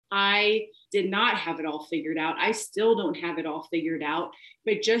I did not have it all figured out. I still don't have it all figured out,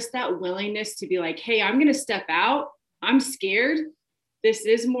 but just that willingness to be like, hey, I'm going to step out. I'm scared. This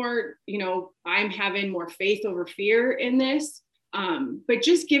is more, I'm having more faith over fear in this. But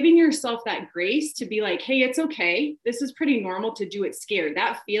just giving yourself that grace to be like, hey, it's okay. This is pretty normal to do it scared.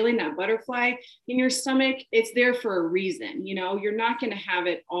 That feeling, that butterfly in your stomach, it's there for a reason. You're not going to have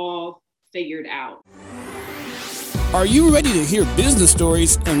it all figured out. Are you ready to hear business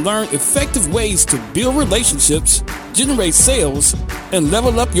stories and learn effective ways to build relationships, generate sales, and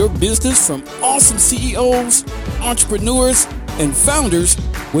level up your business from awesome CEOs, entrepreneurs, and founders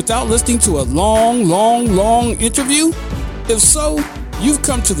without listening to a long interview? If so, you've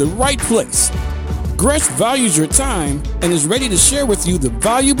come to the right place. Gresh values your time and is ready to share with you the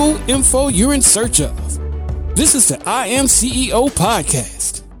valuable info you're in search of. This is the I Am CEO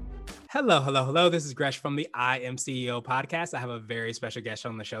podcast. Hello. This is Gresh from the I Am CEO podcast. I have a very special guest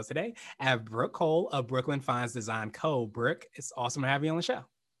on the show today. I have Brooke Cole of Brooklyn Finds Design Co. Brooke, it's awesome to have you on the show.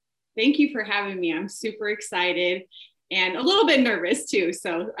 Thank you for having me. I'm super excited and a little bit nervous too.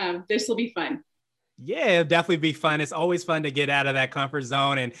 So this will be fun. Yeah, it'll definitely be fun. It's always fun to get out of that comfort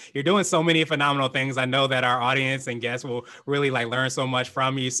zone, and you're doing so many phenomenal things. I know that our audience and guests will really learn so much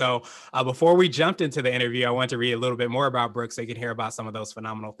from you. So before we jumped into the interview, I want to read a little bit more about Brooke so you can hear about some of those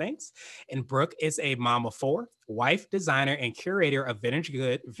phenomenal things. And Brooke is a mom of four, wife, designer, and curator of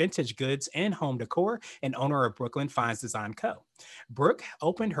vintage goods and home decor, and owner of Brooklyn Finds Design Co. Brooke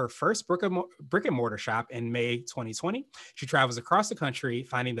opened her first brick and mortar shop in May 2020. She travels across the country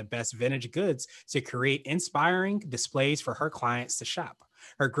finding the best vintage goods to create inspiring displays for her clients to shop.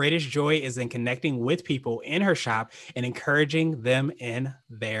 Her greatest joy is in connecting with people in her shop and encouraging them in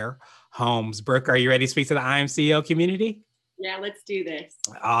their homes. Brooke, are you ready to speak to the I Am CEO community? Yeah, let's do this.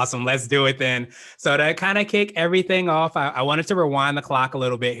 Awesome. Let's do it then. So to kind of kick everything off, I wanted to rewind the clock a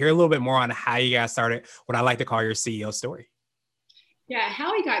little bit, hear a little bit more on how you guys started what I like to call your CEO story. Yeah,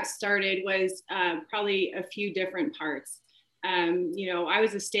 how I got started was probably a few different parts. I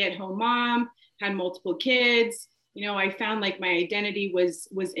was a stay-at-home mom, had multiple kids. I found my identity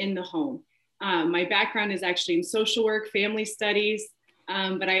was in the home. My background is actually in social work, family studies,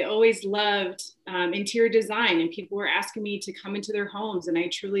 but I always loved interior design, and people were asking me to come into their homes, and I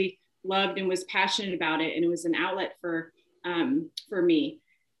truly loved and was passionate about it, and it was an outlet for me.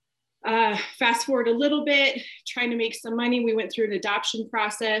 Fast forward a little bit, trying to make some money. We went through an adoption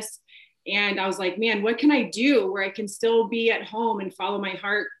process, and I was like, man, what can I do where I can still be at home and follow my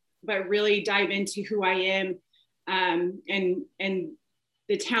heart, but really dive into who I am and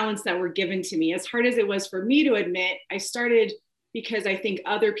the talents that were given to me. As hard as it was for me to admit, I started because I think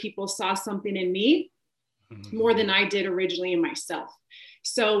other people saw something in me more than I did originally in myself.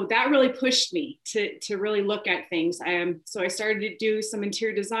 So that really pushed me to really look at things. So I started to do some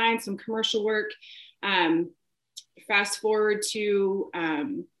interior design, some commercial work. Fast forward to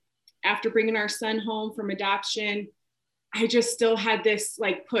after bringing our son home from adoption, I just still had this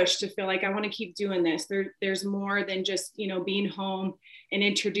push to feel like I want to keep doing this. There's more than just, being home and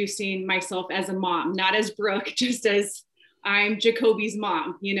introducing myself as a mom, not as Brooke, just as I'm Jacoby's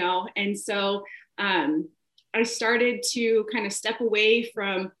mom, And so I started to kind of step away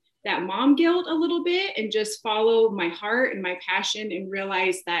from that mom guilt a little bit and just follow my heart and my passion, and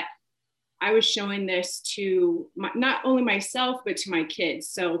realize that I was showing this to not only myself, but to my kids.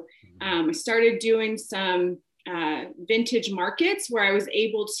 So I started doing some vintage markets where I was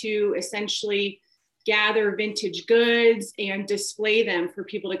able to essentially gather vintage goods and display them for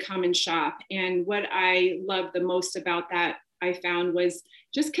people to come and shop. And what I loved the most about that, I found, was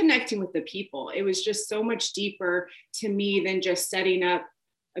just connecting with the people. It was just so much deeper to me than just setting up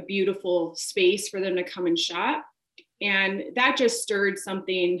a beautiful space for them to come and shop. And that just stirred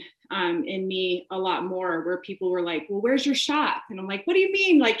something in me a lot more, where people were like, well, where's your shop? And I'm like, what do you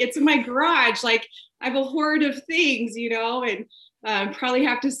mean? It's in my garage. I have a hoard of things, and probably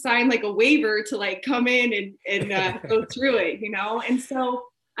have to sign a waiver to come in and go through it, And so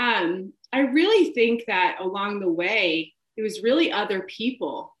I really think that along the way, it was really other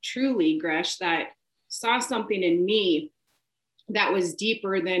people, truly, Gresh, that saw something in me that was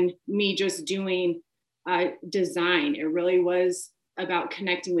deeper than me just doing design. It really was about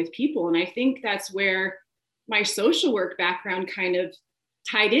connecting with people. And I think that's where my social work background kind of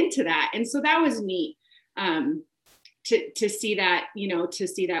tied into that. And so that was neat to see that, to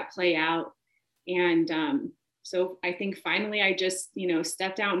see that play out. And so I think finally I just,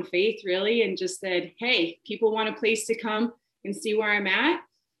 stepped out in faith, really, and just said, hey, people want a place to come and see where I'm at,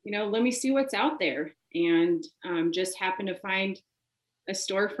 let me see what's out there. And just happened to find a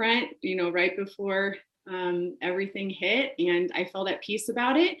storefront, right before everything hit and I felt at peace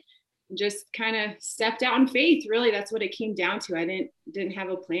about it. Just kind of stepped out in faith. Really, that's what it came down to. I didn't have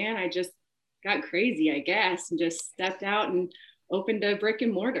a plan. I just got crazy, I guess, and just stepped out and opened a brick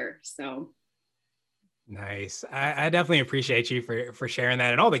and mortar. So nice. I definitely appreciate you for sharing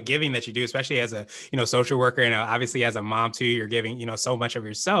that and all the giving that you do, especially as a, social worker and obviously as a mom too, you're giving, so much of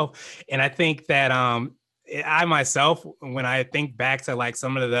yourself. And I think that, I myself, when I think back to like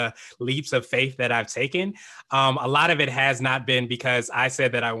some of the leaps of faith that I've taken, a lot of it has not been because I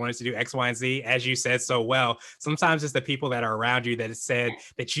said that I wanted to do X, Y, and Z, as you said so well. Sometimes it's the people that are around you that said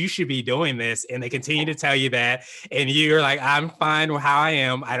that you should be doing this, and they continue to tell you that, and you're like, I'm fine with how I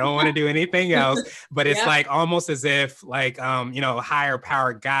am. I don't want to do anything else. But it's like almost as if like, higher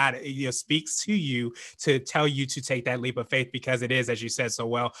power, God, speaks to you to tell you to take that leap of faith, because it is, as you said so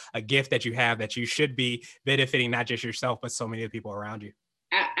well, a gift that you have that you should be benefiting not just yourself, but so many of the people around you.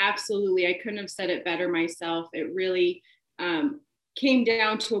 Absolutely. I couldn't have said it better myself. It really came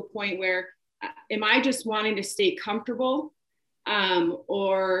down to a point where, am I just wanting to stay comfortable?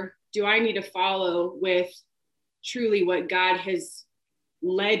 Or do I need to follow with truly what God has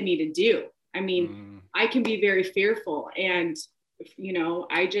led me to do? I mean, I can be very fearful, and,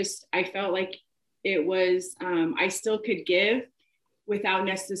 I felt like it was, I still could give without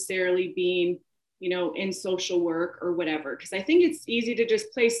necessarily being, in social work or whatever. Cause I think it's easy to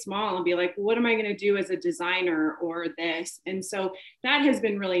just play small and be like, well, what am I going to do as a designer or this? And so that has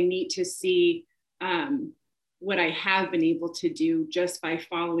been really neat to see what I have been able to do just by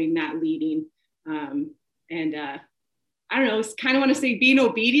following that leading. I don't know, it's kind of want to say being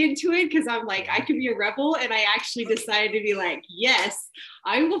obedient to it, because I'm like, I could be a rebel. And I actually decided to be like, yes,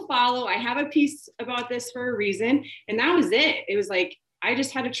 I will follow. I have a piece about this for a reason. And that was it. It was like, I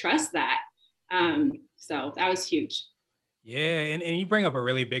just had to trust that. So that was huge. Yeah. And you bring up a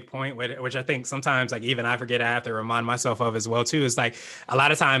really big point, which I think sometimes like even I forget, I have to remind myself of as well too. Is like a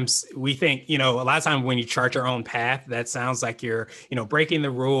lot of times we think, a lot of times when you chart your own path, that sounds like you're, breaking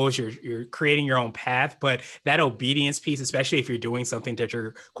the rules, you're creating your own path. But that obedience piece, especially if you're doing something that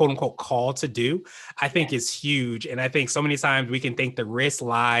you're quote unquote called to do, I think is huge. And I think so many times we can think the risk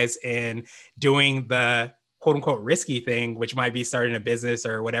lies in doing the quote unquote risky thing, which might be starting a business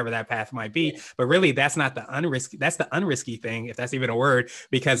or whatever that path might be. But really that's not the unrisky, that's the unrisky thing, if that's even a word,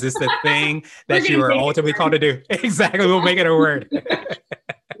 because it's the thing that you are ultimately called to do. Exactly. We'll make it a word.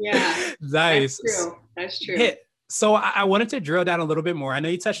 Yeah. Nice. That's true. So I wanted to drill down a little bit more. I know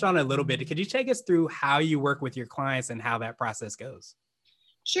you touched on it a little bit. Could you take us through how you work with your clients and how that process goes?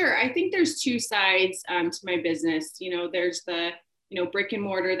 Sure. I think there's two sides to my business. There's the brick and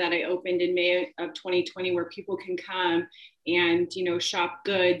mortar that I opened in May of 2020, where people can come and, shop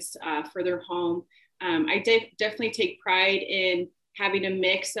goods for their home. I definitely take pride in having a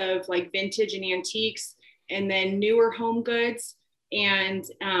mix of like vintage and antiques and then newer home goods. And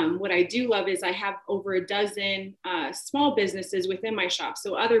what I do love is I have over a dozen small businesses within my shop.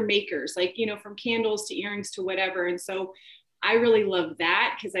 So other makers, like, from candles to earrings to whatever. And so I really love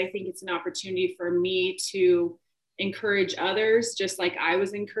that, because I think it's an opportunity for me to encourage others, just like I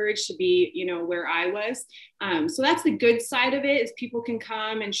was encouraged to be, where I was. So that's the good side of it, is people can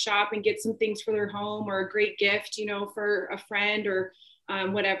come and shop and get some things for their home or a great gift, for a friend or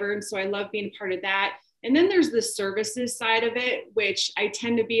whatever. And so I love being a part of that. And then there's the services side of it, which I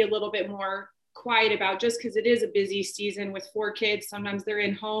tend to be a little bit more quiet about, just because it is a busy season with 4 kids. Sometimes they're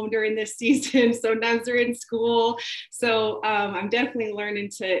in home during this season, sometimes they're in school. So I'm definitely learning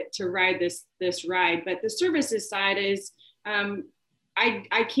to ride this ride. But the services side is I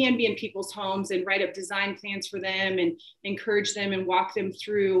can be in people's homes and write up design plans for them and encourage them and walk them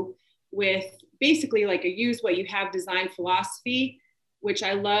through with basically like a use what you have design philosophy, which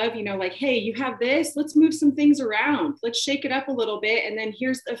I love, like, hey, you have this, let's move some things around. Let's shake it up a little bit. And then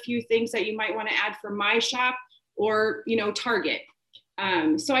here's a few things that you might want to add for my shop or, Target.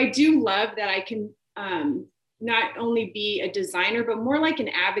 So I do love that I can not only be a designer, but more like an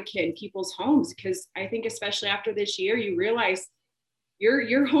advocate in people's homes. Because I think especially after this year, you realize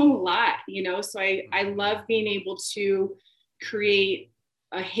you're home a lot, so I love being able to create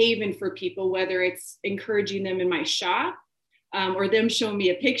a haven for people, whether it's encouraging them in my shop, or them showing me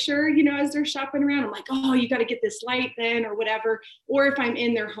a picture, as they're shopping around. I'm like, oh, you got to get this light then, or whatever. Or if I'm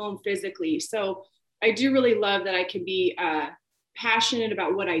in their home physically. So I do really love that I can be passionate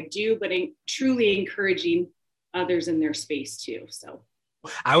about what I do, but truly encouraging others in their space too. So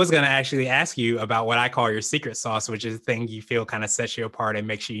I was going to actually ask you about what I call your secret sauce, which is the thing you feel kind of sets you apart and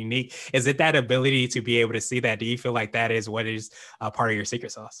makes you unique. Is it that ability to be able to see that? Do you feel like that is what is a part of your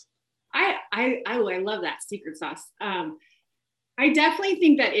secret sauce? I love that secret sauce. I definitely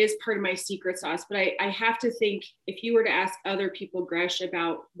think that is part of my secret sauce, but I have to think if you were to ask other people, Gresh,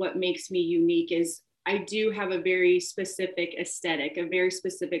 about what makes me unique is I do have a very specific aesthetic, a very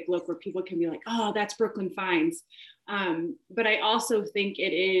specific look where people can be like, oh, that's Brooklyn Finds. But I also think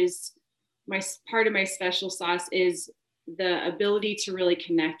it is part of my special sauce is the ability to really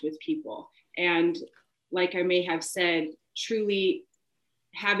connect with people. And like I may have said, truly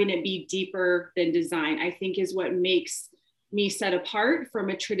having it be deeper than design, I think is what makes me set apart from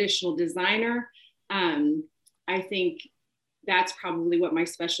a traditional designer. I think that's probably what my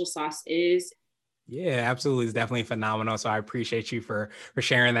special sauce is. Yeah, absolutely. It's definitely phenomenal. So I appreciate you for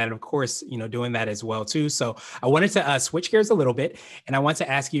sharing that. And of course, doing that as well too. So I wanted to switch gears a little bit, and I want to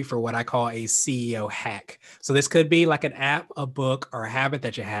ask you for what I call a CEO hack. So this could be like an app, a book, or a habit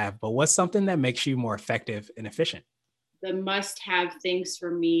that you have, but what's something that makes you more effective and efficient? The must-have things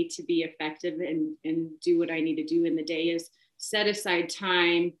for me to be effective and do what I need to do in the day is set aside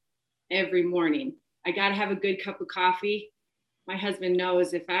time every morning. I got to have a good cup of coffee. My husband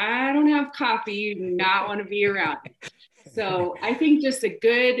knows if I don't have coffee, you do not want to be around. So I think just a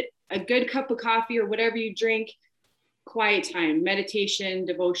good cup of coffee or whatever you drink, quiet time, meditation,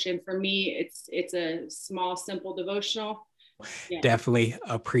 devotion. For me, it's a small, simple devotional. Yeah. Definitely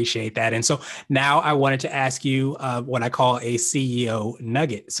appreciate that. And so now I wanted to ask you what I call a CEO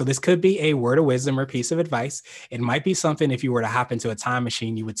nugget. So this could be a word of wisdom or piece of advice. It might be something if you were to hop into a time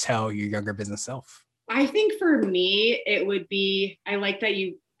machine, you would tell your younger business self. I think for me, it would be, I like that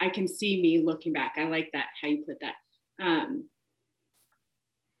I can see me looking back. I like that, how you put that.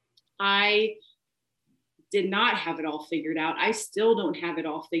 I did not have it all figured out. I still don't have it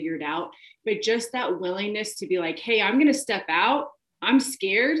all figured out, but just that willingness to be like, hey, I'm going to step out. I'm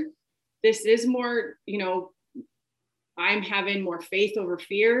scared. This is more, I'm having more faith over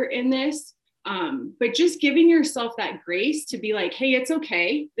fear in this. But just giving yourself that grace to be like, hey, it's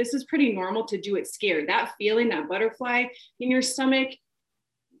okay. This is pretty normal to do it scared. That feeling, that butterfly in your stomach,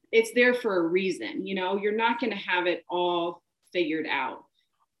 it's there for a reason. You're not going to have it all figured out.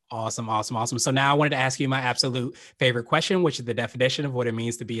 Awesome, awesome, awesome. So now I wanted to ask you my absolute favorite question, which is the definition of what it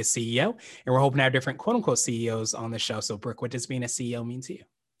means to be a CEO. And we're hoping to have different quote unquote CEOs on the show. So Brooke, what does being a CEO mean to you?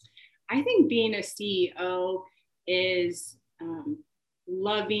 I think being a CEO is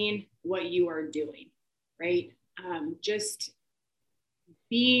loving what you are doing, right? Just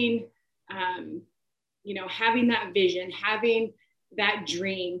being, having that vision, having that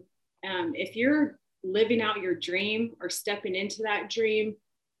dream. If you're living out your dream or stepping into that dream,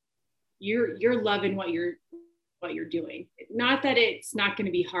 you're loving what you're doing. Not that it's not going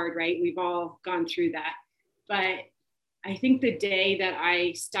to be hard, right? We've all gone through that. But I think the day that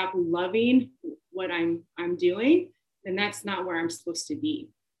I stop loving what I'm doing, then that's not where I'm supposed to be.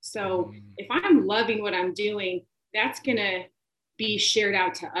 So if I'm loving what I'm doing, that's going to be shared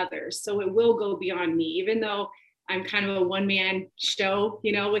out to others. So it will go beyond me, even though I'm kind of a one-man show,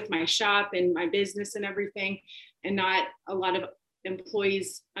 with my shop and my business and everything, and not a lot of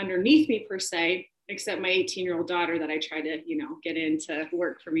employees underneath me per se, except my 18-year-old daughter that I try to, get in to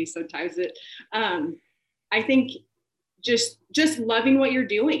work for me sometimes. I think just loving what you're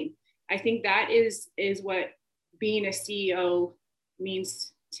doing. I think that is what being a CEO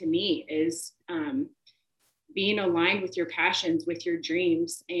means to me, is being aligned with your passions, with your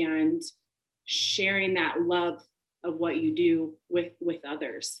dreams, and sharing that love of what you do with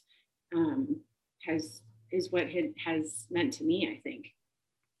others is what it has meant to me, I think.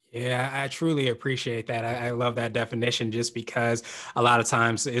 Yeah, I truly appreciate that. I love that definition, just because a lot of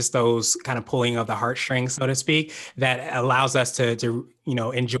times it's those kind of pulling of the heartstrings, so to speak, that allows us to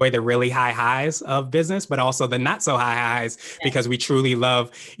enjoy the really high highs of business, but also the not so high highs, because we truly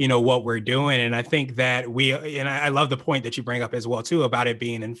love, what we're doing. And I think that I love the point that you bring up as well too, about it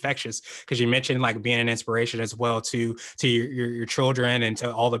being infectious, because you mentioned like being an inspiration as well to your children and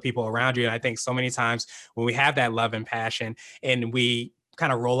to all the people around you. And I think so many times when we have that love and passion and we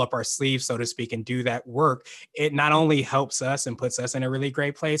kind of roll up our sleeves, so to speak, and do that work, it not only helps us and puts us in a really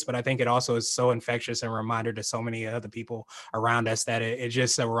great place, but I think it also is so infectious and a reminder to so many other people around us that it's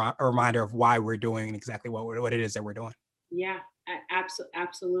just a reminder of why we're doing exactly what it is that we're doing. Yeah,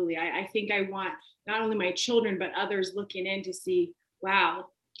 absolutely. I think I want not only my children, but others looking in to see, wow,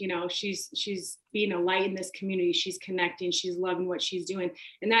 she's being a light in this community. She's connecting, she's loving what she's doing.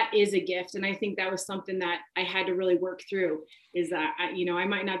 And that is a gift. And I think that was something that I had to really work through, is that, I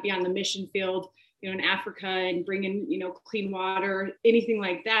might not be on the mission field, in Africa and bringing, clean water, anything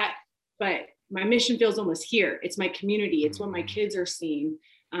like that. But my mission feels almost here. It's my community. It's what my kids are seeing.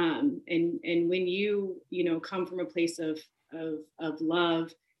 And when you come from a place of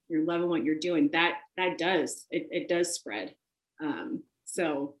love, you're loving what you're doing, that does, it does spread.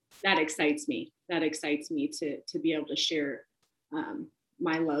 So that excites me. That excites me to be able to share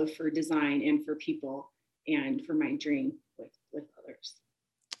my love for design and for people and for my dream with others.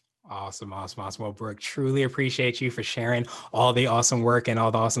 Awesome. Well, Brooke, truly appreciate you for sharing all the awesome work and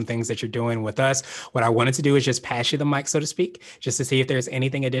all the awesome things that you're doing with us. What I wanted to do is just pass you the mic, so to speak, just to see if there's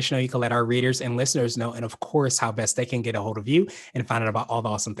anything additional you can let our readers and listeners know. And of course, how best they can get a hold of you and find out about all the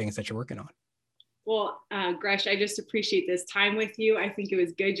awesome things that you're working on. Well, Gresh, I just appreciate this time with you. I think it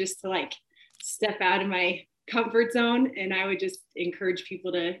was good just to like step out of my comfort zone. And I would just encourage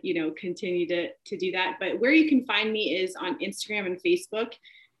people to, continue to do that. But where you can find me is on Instagram and Facebook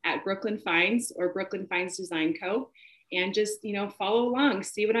at Brooklyn Finds or Brooklyn Finds Design Co. And just, follow along,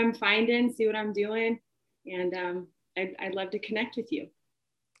 see what I'm finding, see what I'm doing. And I'd love to connect with you.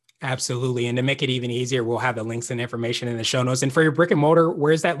 Absolutely. And to make it even easier, we'll have the links and information in the show notes. And for your brick and mortar,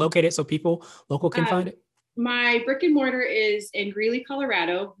 where is that located so people local can find it? My brick and mortar is in Greeley,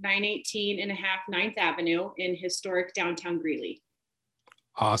 Colorado, 918.5 9th Avenue in historic downtown Greeley.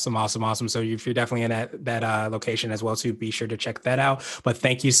 Awesome. So if you're definitely in that location as well, too, be sure to check that out. But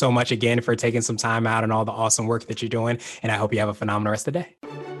thank you so much again for taking some time out and all the awesome work that you're doing. And I hope you have a phenomenal rest of the day.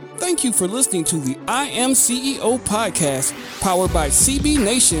 Thank you for listening to the I Am CEO podcast, powered by CB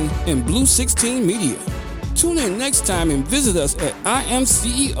Nation and Blue 16 Media. Tune in next time and visit us at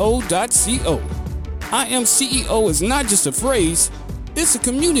imceo.co. I Am CEO is not just a phrase, it's a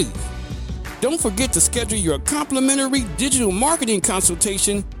community. Don't forget to schedule your complimentary digital marketing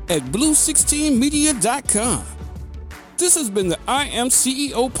consultation at blue16media.com. This has been the I Am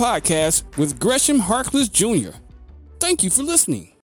CEO podcast with Gresham Harkless Jr. Thank you for listening.